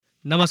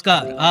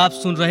नमस्कार, आप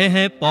सुन रहे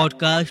हैं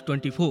पॉडकास्ट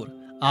 24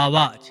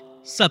 आवाज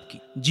सबकी।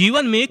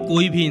 जीवन में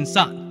कोई भी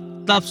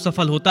इंसान तब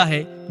सफल होता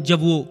है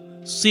जब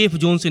वो सेफ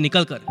जोन से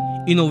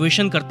निकलकर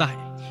इनोवेशन करता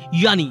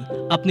है, यानी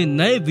अपने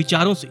नए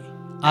विचारों से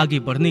आगे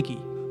बढ़ने की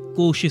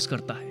कोशिश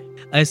करता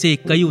है। ऐसे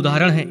कई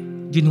उदाहरण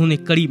हैं जिन्होंने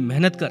कड़ी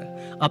मेहनत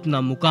कर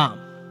अपना मुकाम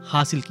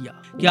हासिल किया।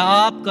 क्या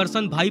आप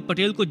करसन भाई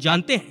पटेल को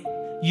जानते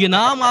हैं? ये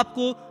नाम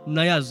आपको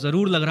नया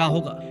जरूर लग रहा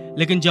होगा,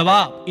 लेकिन जब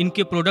आप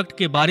इनके प्रोडक्ट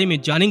के बारे में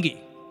जानेंगे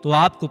तो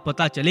आपको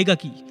पता चलेगा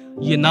कि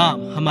ये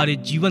नाम हमारे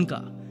जीवन का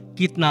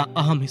कितना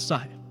अहम हिस्सा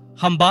है।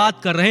 हम बात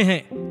कर रहे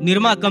हैं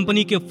निरमा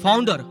कंपनी के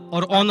फाउंडर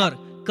और ऑनर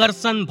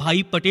करसन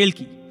भाई पटेल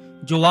की,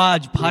 जो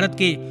आज भारत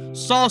के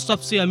 100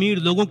 सबसे अमीर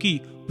लोगों की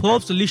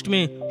फोर्ब्स लिस्ट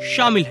में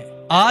शामिल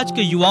है। आज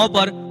के युवाओं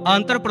पर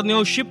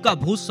एंटरप्रेन्योरशिप का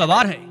भूत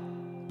सवार है,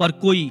 पर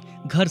कोई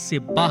घर से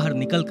बाहर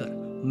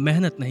निकलकर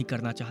मेहनत नहीं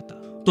करना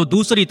चाहता। तो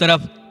दूसरी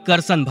तरफ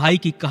करसन भाई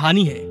की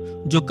कहानी है,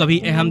 जो कभी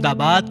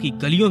अहमदाबाद की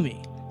गलियों में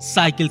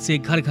साइकिल से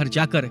घर घर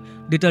जाकर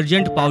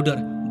डिटर्जेंट पाउडर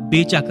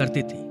बेचा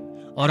करते थे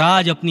और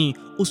आज अपनी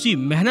उसी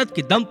मेहनत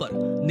के दम पर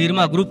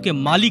निरमा ग्रुप के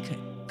मालिक हैं।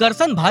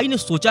 करसन भाई ने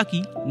सोचा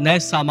कि नए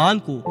सामान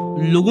को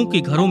लोगों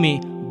के घरों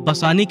में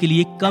बसाने के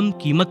लिए कम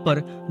कीमत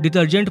पर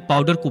डिटर्जेंट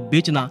पाउडर को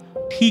बेचना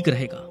ठीक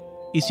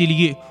रहेगा।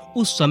 इसीलिए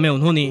उस समय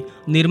उन्होंने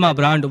निरमा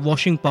ब्रांड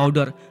वॉशिंग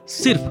पाउडर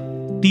सिर्फ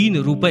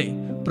 3 रुपए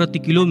प्रति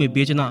किलो में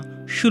बेचना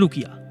शुरू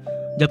किया,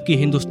 जबकि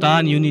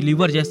हिंदुस्तान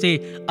यूनिलीवर जैसे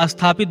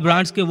स्थापित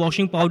ब्रांड्स के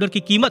वॉशिंग पाउडर की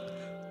कीमत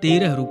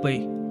 13 रुपए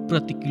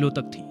प्रति किलो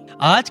तक थी।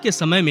 आज के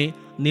समय में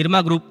निरमा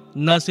ग्रुप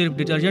न सिर्फ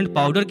डिटर्जेंट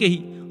पाउडर के ही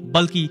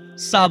बल्कि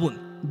साबुन,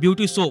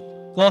 ब्यूटी सोप,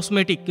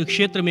 कॉस्मेटिक के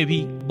क्षेत्र में भी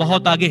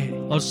बहुत आगे है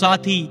और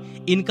साथ ही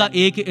इनका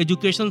एक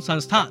एजुकेशन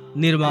संस्थान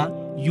निरमा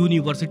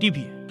यूनिवर्सिटी भी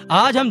है।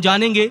 आज हम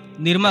जानेंगे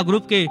निरमा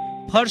ग्रुप के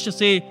फर्श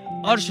से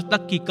अर्श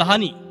तक की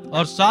कहानी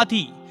और साथ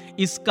ही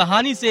इस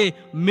कहानी से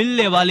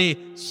मिलने वाले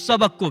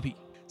सबक को भी।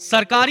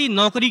 सरकारी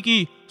नौकरी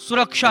की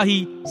सुरक्षा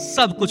ही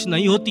सब कुछ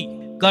नहीं होती।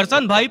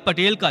 करसन भाई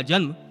पटेल का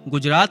जन्म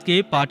गुजरात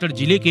के पाटण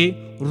जिले के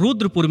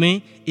रुद्रपुर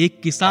में एक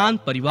किसान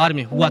परिवार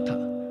में हुआ था।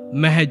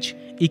 महज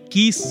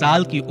 21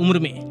 साल की उम्र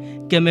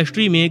में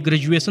केमिस्ट्री में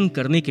ग्रेजुएशन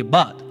करने के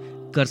बाद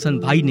करसन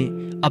भाई ने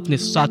अपने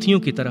साथियों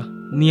की तरह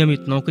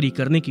नियमित नौकरी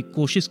करने की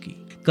कोशिश की।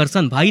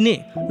 करसन भाई ने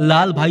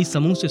लाल भाई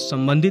समूह से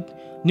संबंधित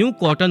न्यू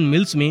कॉटन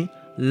मिल्स में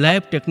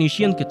लैब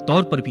टेक्नीशियन के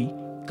तौर पर भी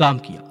काम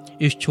किया।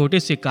 इस छोटे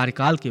से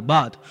कार्यकाल के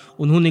बाद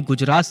उन्होंने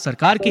गुजरात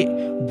सरकार के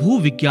भू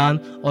विज्ञान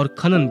और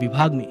खनन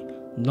विभाग में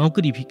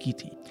नौकरी भी की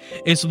थी।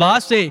 इस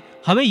बात से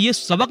हमें ये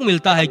सबक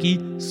मिलता है कि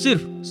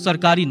सिर्फ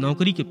सरकारी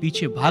नौकरी के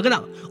पीछे भागना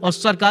और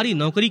सरकारी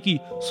नौकरी की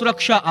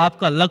सुरक्षा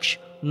आपका लक्ष्य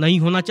नहीं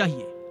होना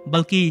चाहिए,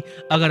 बल्कि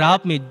अगर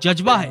आप में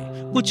जज्बा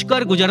है कुछ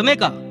कर गुजरने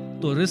का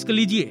तो रिस्क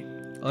लीजिए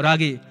और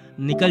आगे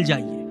निकल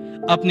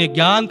जाइए। अपने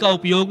ज्ञान का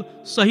उपयोग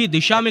सही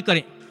दिशा में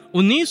करें।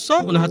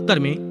 1969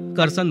 में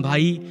करसन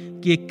भाई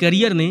के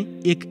करियर ने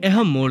एक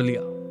अहम मोड़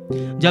लिया,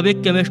 जब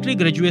एक केमिस्ट्री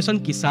ग्रेजुएशन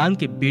किसान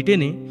के बेटे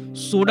ने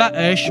सोडा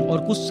ऐश और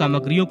कुछ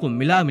सामग्रियों को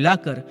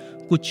मिलाकर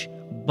कुछ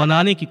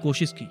बनाने की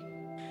कोशिश की।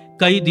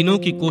 कई दिनों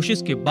की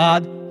कोशिश के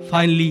बाद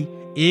फाइनली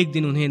एक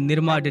दिन उन्हें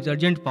निरमा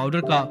डिटर्जेंट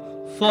पाउडर का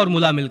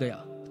फॉर्मूला मिल गया।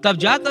 तब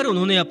जाकर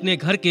उन्होंने अपने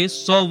घर के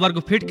 100 वर्ग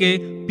फीट के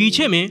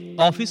पीछे में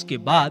ऑफिस के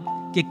बाद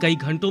के कई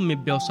घंटों में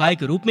व्यवसाय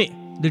के रूप में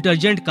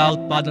डिटर्जेंट का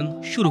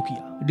उत्पादन शुरू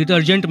किया।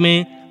 डिटर्जेंट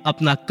में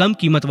अपना कम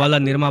कीमत वाला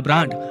निरमा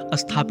ब्रांड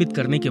स्थापित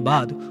करने के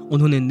बाद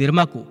उन्होंने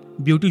निरमा को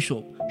ब्यूटी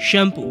सोप,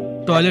 शैम्पू,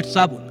 टॉयलेट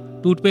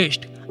साबुन,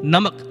 टूथपेस्ट,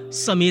 नमक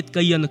समेत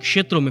कई अन्य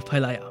क्षेत्रों में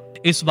फैलाया।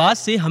 इस बात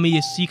से हमें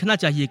ये सीखना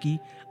चाहिए कि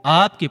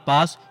आपके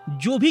पास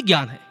जो भी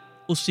ज्ञान है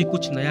उससे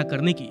कुछ नया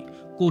करने की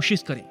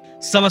कोशिश करें,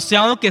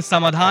 समस्याओं के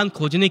समाधान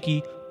खोजने की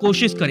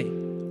कोशिश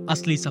करें।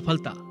 असली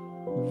सफलता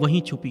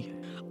वहीं छुपी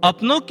है,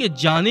 अपनों के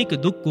जाने के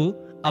दुख को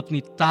अपनी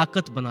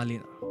ताकत बना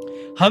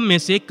लेना। हम में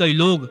से कई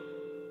लोग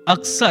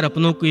अक्सर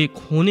अपनों के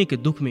खोने के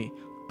दुख में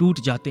टूट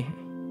जाते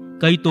हैं,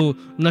 कई तो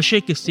नशे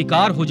के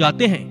शिकार हो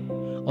जाते हैं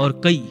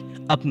और कई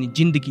अपनी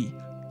जिंदगी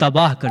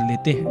तबाह कर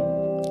लेते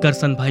हैं।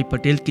 करसन भाई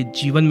पटेल के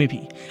जीवन में भी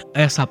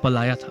ऐसा पल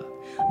आया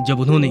था जब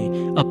उन्होंने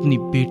अपनी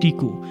बेटी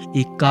को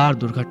एक कार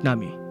दुर्घटना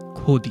में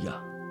खो दिया।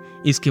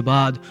 इसके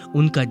बाद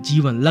उनका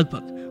जीवन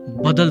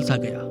लगभग बदल सा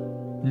गया,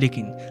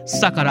 लेकिन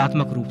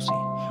सकारात्मक रूप से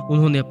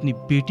उन्होंने अपनी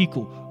बेटी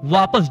को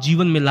वापस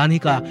जीवन में लाने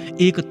का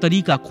एक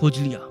तरीका खोज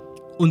लिया।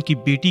 उनकी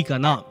बेटी का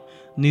नाम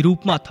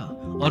निरूपमा था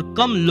और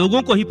कम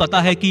लोगों को ही पता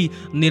है कि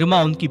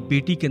निरमा उनकी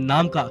बेटी के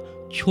नाम का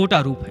छोटा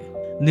रूप है।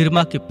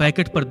 निरमा के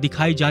पैकेट पर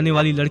दिखाई जाने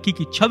वाली लड़की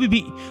की छवि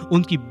भी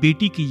उनकी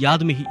बेटी की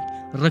याद में ही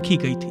रखी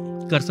गई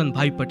थी। करसन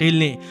भाई पटेल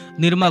ने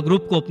निरमा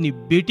ग्रुप को अपनी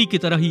बेटी की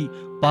तरह ही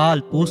पाल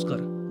पोस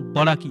कर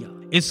बड़ा किया।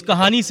 इस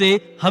कहानी से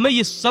हमें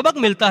ये सबक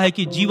मिलता है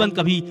कि जीवन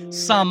कभी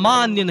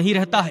सामान्य नहीं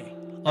रहता है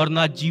और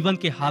ना जीवन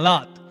के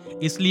हालात।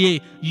 इसलिए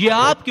ये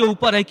आपके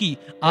ऊपर है कि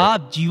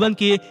आप जीवन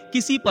के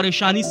किसी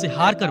परेशानी से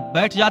हार कर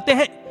बैठ जाते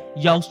हैं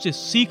या उससे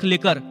सीख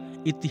लेकर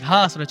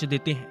इतिहास रच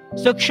देते हैं।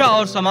 शिक्षा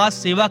और समाज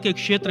सेवा के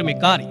क्षेत्र में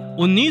कार्य।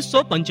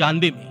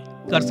 1995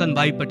 में करसन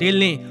भाई पटेल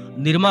ने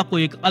निरमा को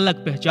एक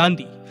अलग पहचान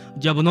दी,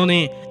 जब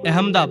उन्होंने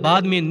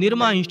अहमदाबाद में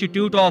निरमा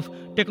इंस्टीट्यूट ऑफ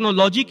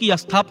टेक्नोलॉजी की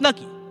स्थापना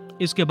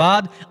की। इसके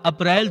बाद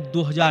अप्रैल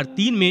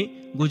 2003 में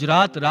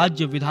गुजरात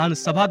राज्य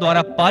विधानसभा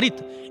द्वारा पारित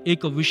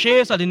एक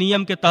विशेष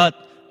अधिनियम के तहत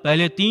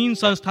पहले 3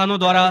 संस्थानों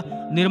द्वारा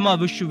निरमा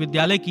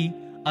विश्वविद्यालय की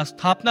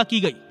स्थापना की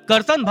गई।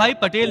 Karsan bhai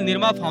Patel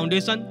Nirma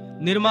foundation,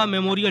 Nirma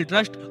memorial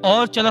trust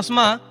और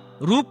चनस्मा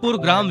रूपपुर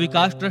ग्राम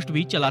विकास ट्रस्ट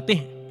भी चलाते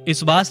हैं।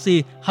 इस बात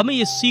से हमें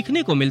ये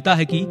सीखने को मिलता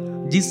है कि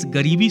जिस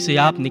गरीबी से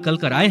आप निकल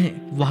कर आए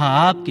हैं, वहाँ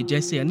आपके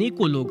जैसे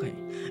अनेकों लोग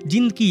हैं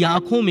जिनकी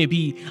आंखों में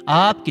भी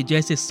आपके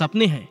जैसे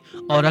सपने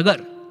हैं। और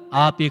अगर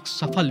आप एक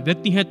सफल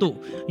व्यक्ति हैं तो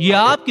ये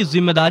आपकी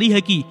जिम्मेदारी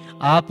है कि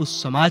आप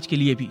उस समाज के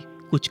लिए भी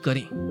कुछ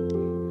करें।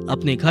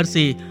 अपने घर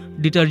से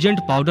डिटर्जेंट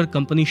पाउडर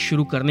कंपनी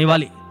शुरू करने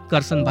वाले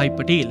करसन भाई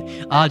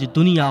पटेल आज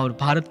दुनिया और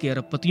भारत के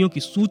अरबपतियों की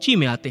सूची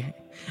में आते हैं।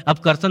 अब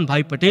करसन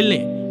भाई पटेल ने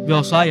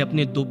व्यवसाय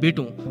अपने 2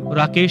 बेटों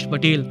राकेश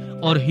पटेल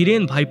और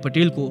हिरेन भाई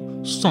पटेल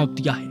को सौंप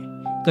दिया है।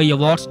 कई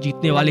अवार्ड्स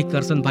जीतने वाले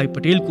करसन भाई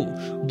पटेल को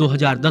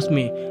 2010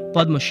 में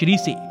पद्मश्री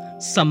से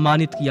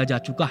सम्मानित किया जा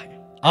चुका है।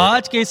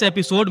 आज के इस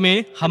एपिसोड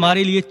में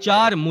हमारे लिए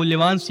 4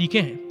 मूल्यवान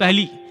सीखें हैं।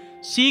 पहली,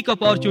 सीक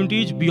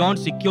अपॉर्चुनिटीज बियॉन्ड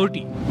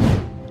सिक्योरिटी।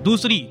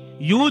 दूसरी,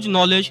 यूज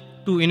नॉलेज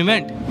टू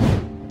इन्वेंट।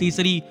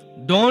 तीसरी,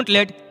 don't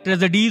let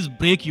tragedies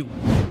break you.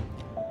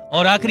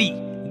 और आखिरी,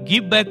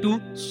 गिव बैक टू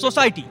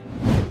सोसाइटी।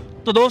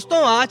 तो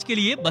दोस्तों, आज के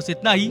लिए बस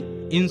इतना ही।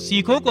 इन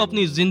सीखों को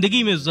अपनी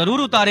जिंदगी में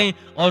जरूर उतारें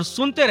और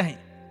सुनते रहें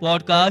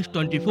पॉडकास्ट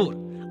 24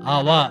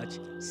 आवाज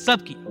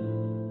सबकी।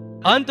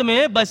 अंत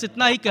में बस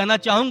इतना ही कहना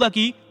चाहूंगा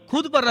कि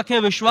खुद पर रखें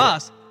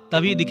विश्वास,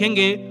 तभी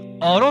दिखेंगे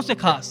औरों से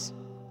खास।